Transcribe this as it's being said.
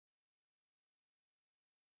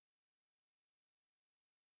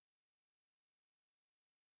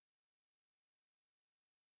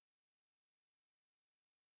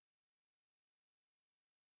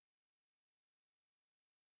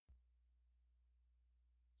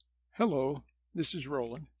Hello, this is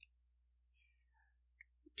Roland.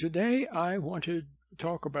 Today I want to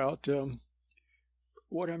talk about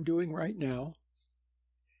what I'm doing right now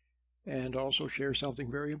and also share something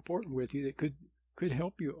very important with you that could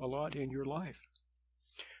help you a lot in your life.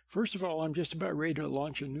 First of all, I'm just about ready to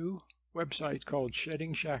launch a new website called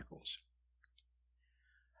Shedding Shackles.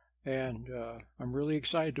 And I'm really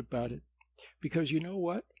excited about it because you know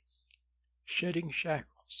what? Shedding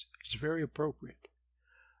shackles is very appropriate.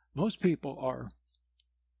 Most people are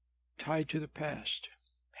tied to the past,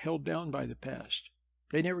 held down by the past.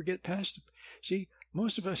 They never get past it. See,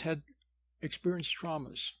 most of us had experienced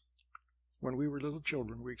traumas. When we were little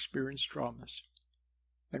children, we experienced traumas.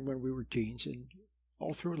 And when we were teens, and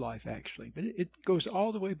all through life, actually. But it goes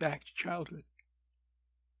all the way back to childhood.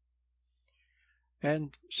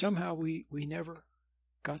 And somehow we never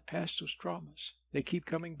got past those traumas. They keep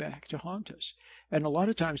coming back to haunt us. And a lot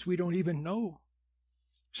of times we don't even know.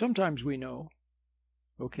 Sometimes we know,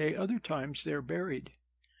 okay? Other times they're buried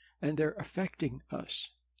and they're affecting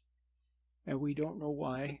us. And we don't know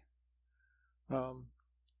why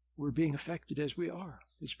we're being affected as we are.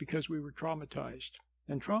 It's because we were traumatized.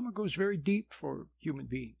 And trauma goes very deep for human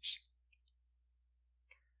beings.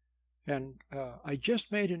 And I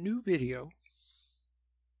just made a new video,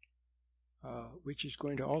 which is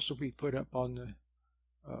going to also be put up on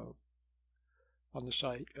the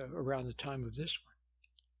site around the time of this one.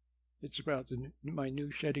 It's about my new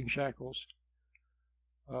Shedding Shackles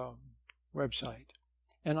website,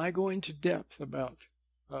 and I go into depth about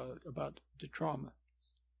the trauma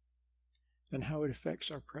and how it affects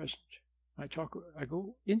our present. I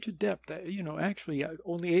go into depth. Actually,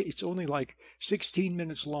 it's only like 16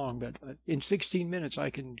 minutes long, but in 16 minutes I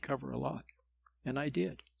can cover a lot, and I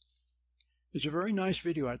did. It's a very nice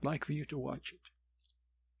video. I'd like for you to watch it,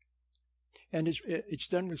 and it's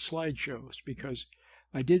done with slideshows because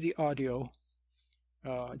I did the audio.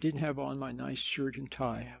 I didn't have on my nice shirt and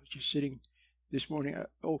tie. I was just sitting this morning.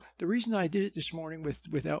 The reason I did it this morning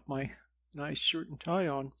without my nice shirt and tie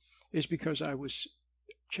on is because I was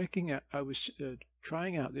trying out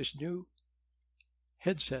this new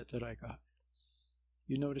headset that I got.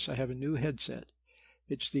 You notice I have a new headset.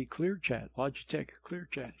 It's the ClearChat, Logitech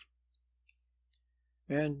ClearChat.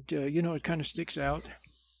 And, it kind of sticks out,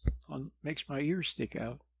 makes my ears stick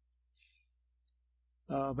out.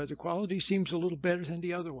 But the quality seems a little better than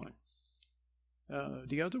the other one.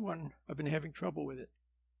 The other one, I've been having trouble with it.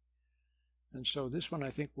 And so this one I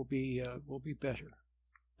think will be better.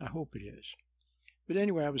 I hope it is. But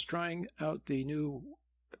anyway, I was trying out the new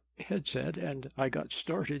headset and I got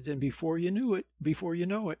started, and before you know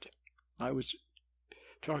it, I was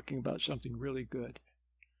talking about something really good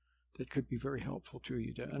that could be very helpful to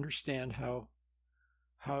you to understand how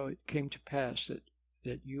it came to pass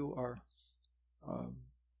that you are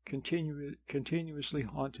continuously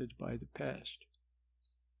haunted by the past.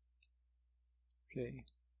 Okay,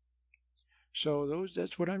 so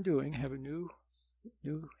that's what I'm doing. I have a new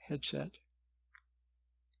headset.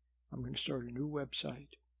 I'm going to start a new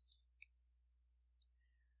website,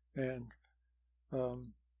 and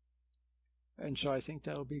so I think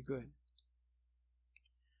that'll be good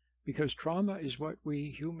because trauma is what we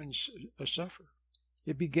humans suffer.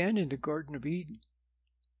 It began in the Garden of Eden.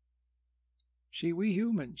 See, we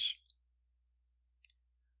humans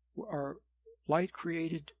are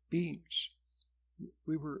light-created beings.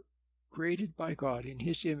 We were created by God in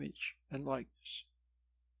His image and likeness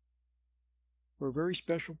for a very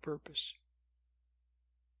special purpose.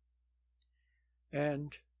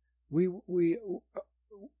 And we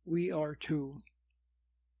are to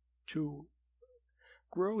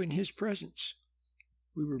grow in His presence.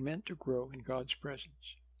 We were meant to grow in God's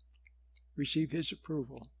presence, receive His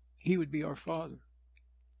approval. He would be our Father,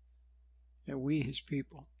 and we His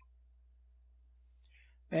people.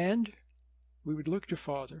 And we would look to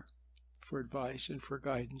Father for advice and for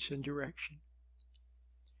guidance and direction.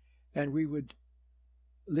 And we would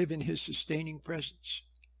live in His sustaining presence,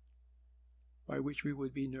 by which we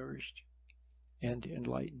would be nourished and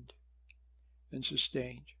enlightened and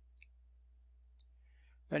sustained.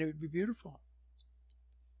 And it would be beautiful.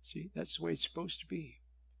 See, that's the way it's supposed to be.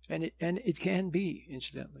 And it can be,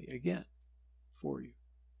 incidentally, again, for you.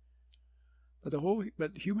 But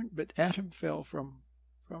Adam fell from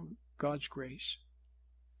God's grace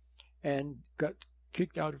and got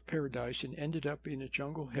kicked out of paradise and ended up in a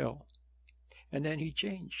jungle hell. And then he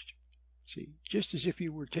changed. See, just as if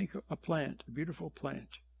you were to take a plant, a beautiful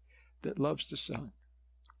plant that loves the sun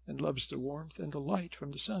and loves the warmth and the light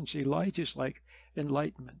from the sun. See, light is like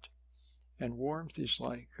enlightenment, and warmth is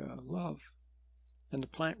like love. And the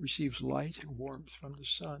plant receives light and warmth from the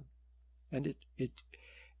sun, and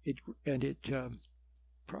it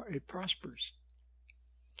prospers.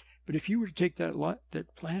 But if you were to take that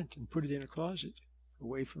plant and put it in a closet,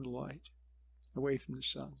 away from the light, away from the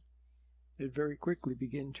sun, it very quickly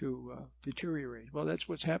begin to deteriorate. Well, that's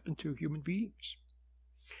what's happened to human beings.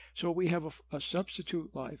 So we have a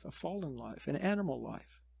substitute life, a fallen life, an animal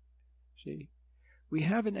life. See, we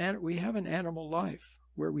have an animal life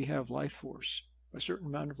where we have life force, a certain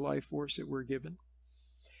amount of life force that we're given,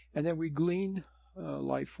 and then we glean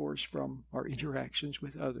life force from our interactions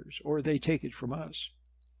with others, or they take it from us.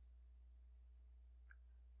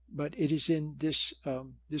 But it is in this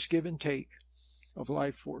give and take of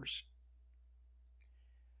life force,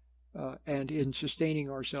 and in sustaining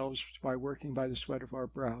ourselves by working by the sweat of our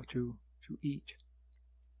brow to eat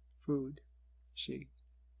food, see,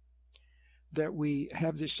 that we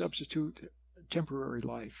have this substitute temporary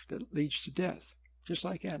life that leads to death, just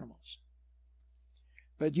like animals.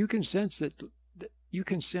 But you can sense that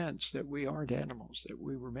we aren't animals, that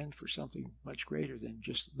we were meant for something much greater than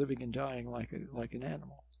just living and dying like an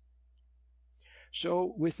animal.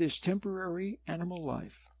 So with this temporary animal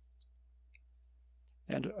life,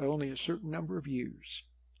 and only a certain number of years,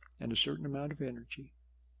 and a certain amount of energy,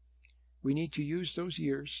 we need to use those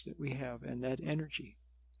years that we have and that energy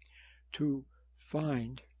to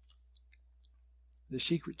find the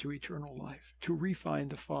secret to eternal life, to refine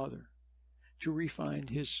the Father, to refine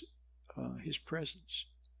His presence,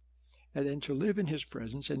 and then to live in His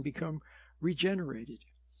presence and become regenerated,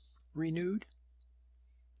 renewed,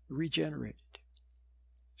 regenerated.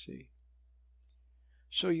 See?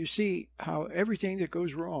 So you see how everything that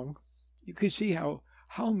goes wrong, you can see how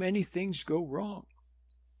many things go wrong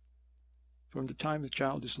from the time the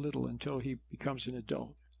child is little until he becomes an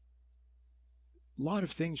adult. A lot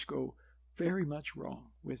of things go very much wrong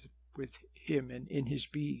with him and in his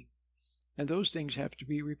being. And those things have to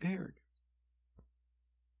be repaired.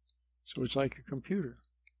 So it's like a computer.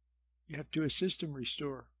 You have to do a system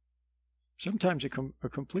restore. Sometimes a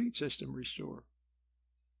complete system restore.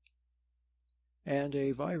 And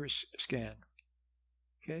a virus scan.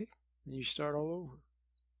 Okay? And you start all over.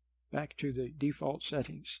 Back to the default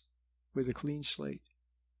settings with a clean slate.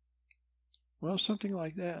 Well, something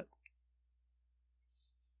like that.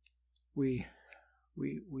 We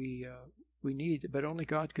need, but only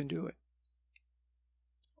God can do it.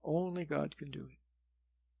 Only God can do it.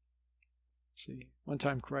 See, one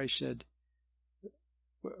time Christ said,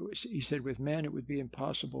 He said, with man it would be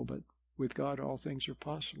impossible, but with God all things are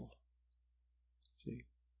possible. See,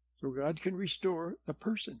 so God can restore a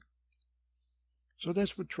person. So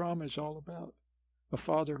that's what trauma is all about. A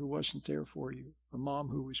father who wasn't there for you, a mom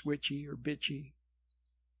who was witchy or bitchy,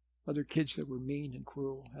 other kids that were mean and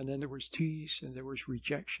cruel, and then there was tease, and there was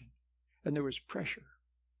rejection, and there was pressure,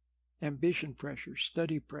 ambition pressure,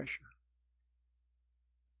 study pressure,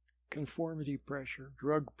 conformity pressure,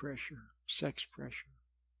 drug pressure, sex pressure,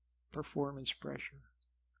 performance pressure,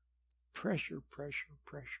 pressure.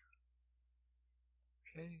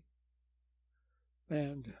 Okay?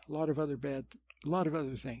 And a lot of other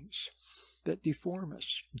things that deform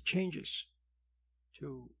us and change us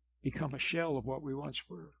to become a shell of what we once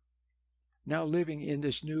were. Now living in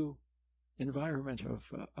this new environment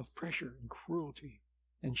of pressure and cruelty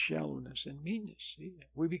and shallowness and meanness. See?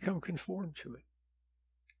 We become conformed to it.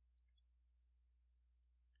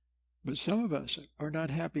 But some of us are not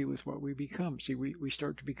happy with what we become. See, we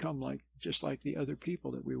start to become just like the other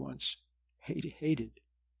people that we once hated.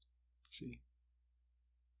 See?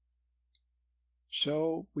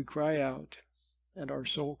 So we cry out, and our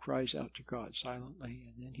soul cries out to God silently,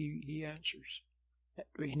 and then He answers.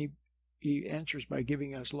 And He answers by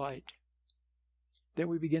giving us light. Then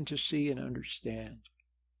we begin to see and understand.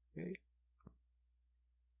 Okay?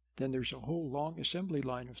 Then there's a whole long assembly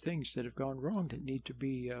line of things that have gone wrong that need to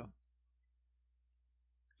be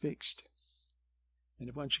fixed.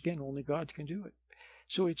 And once again, only God can do it.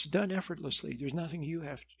 So it's done effortlessly. There's nothing you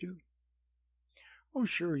have to do. Oh,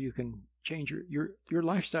 sure, you can change your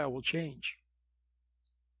lifestyle will change.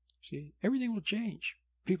 See, everything will change.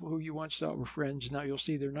 People who you once thought were friends, now you'll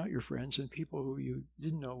see they're not your friends, and people who you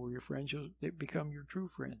didn't know were your friends, they become your true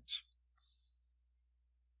friends.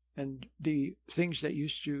 And the things that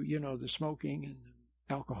used to, the smoking and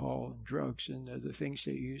the alcohol and drugs and the things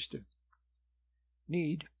that you used to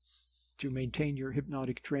need to maintain your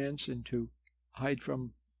hypnotic trance and to hide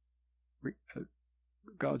from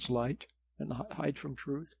God's light and hide from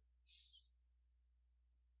truth.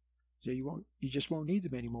 So you just won't need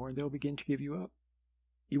them anymore, and they'll begin to give you up.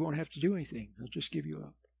 You won't have to do anything. They'll just give you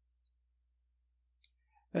up.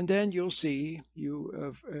 And then you'll see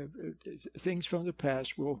things from the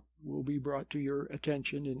past will be brought to your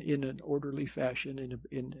attention in an orderly fashion,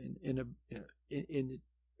 in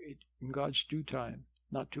God's due time,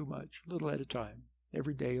 not too much, a little at a time,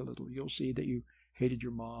 every day a little. You'll see that you hated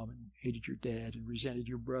your mom and hated your dad and resented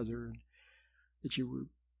your brother, and that you were,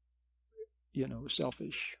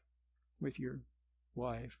 selfish with your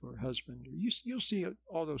wife or husband. You'll see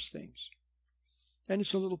all those things. And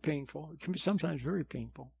it's a little painful. It can be sometimes very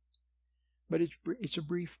painful. But it's a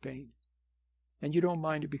brief pain. And you don't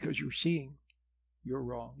mind it because you're seeing you're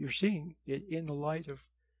wrong. You're seeing it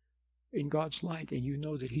in God's light, and you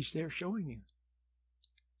know that He's there showing you.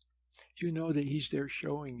 You know that He's there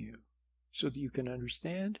showing you so that you can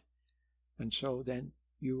understand, and so then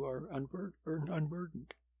you are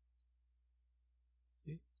unburdened.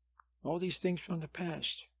 See? All these things from the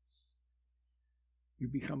past, you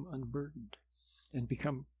become unburdened and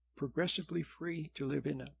become progressively free to live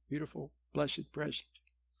in a beautiful, blessed present.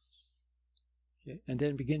 Okay? And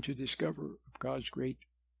then begin to discover of God's great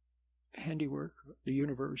handiwork, the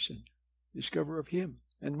universe, and discover of Him,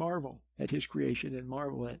 and marvel at His creation, and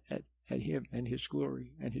marvel at Him and His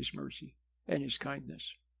glory and His mercy and His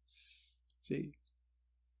kindness. See?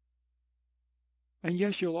 And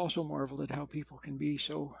yes, you'll also marvel at how people can be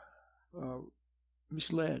so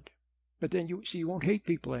misled. But then you won't hate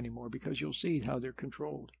people anymore, because you'll see how they're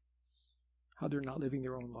controlled, how they're not living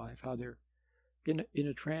their own life, how they're in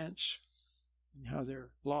a trance, how they're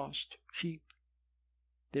lost sheep.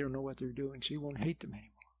 They don't know what they're doing, so you won't hate them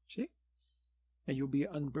anymore. See? And you'll be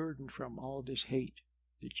unburdened from all this hate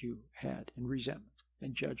that you had, and resentment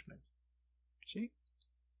and judgment. See?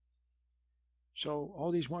 So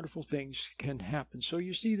all these wonderful things can happen. So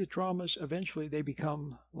you see the traumas, eventually they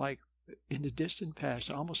become like in the distant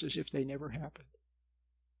past, almost as if they never happened.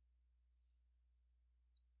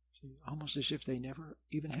 See? Almost as if they never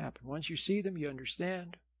even happened. Once you see them, you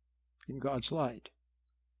understand in God's light.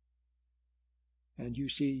 And you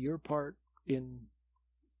see your part in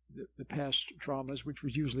the past traumas, which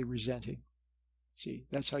was usually resenting. See,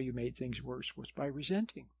 that's how you made things worse, was by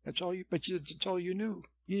resenting. That's all that's all you knew.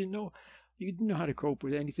 You didn't know how to cope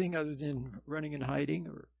with anything other than running and hiding,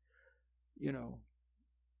 or,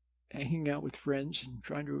 hanging out with friends and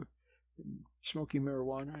trying to smoking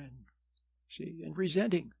marijuana, and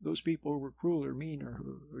resenting those people who were cruel or mean,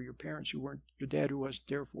 or your parents who weren't, your dad who wasn't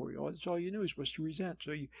there for you. That's all you knew was to resent.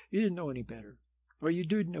 So you didn't know any better. Or you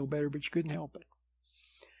did know better, but you couldn't help it.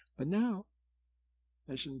 But now,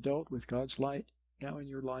 as an adult with God's light now in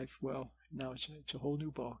your life, well, now it's a whole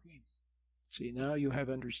new ballgame. See, now you have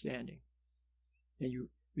understanding. And you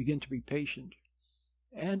begin to be patient.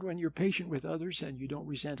 And when you're patient with others and you don't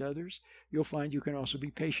resent others, you'll find you can also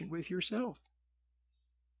be patient with yourself.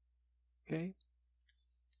 Okay?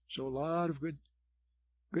 So a lot of good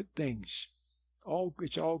things.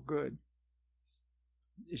 It's all good.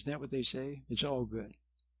 Isn't that what they say? It's all good.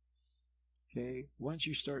 Okay? Once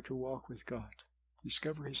you start to walk with God,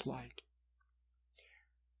 discover His light.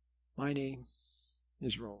 My name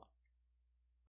is Roland.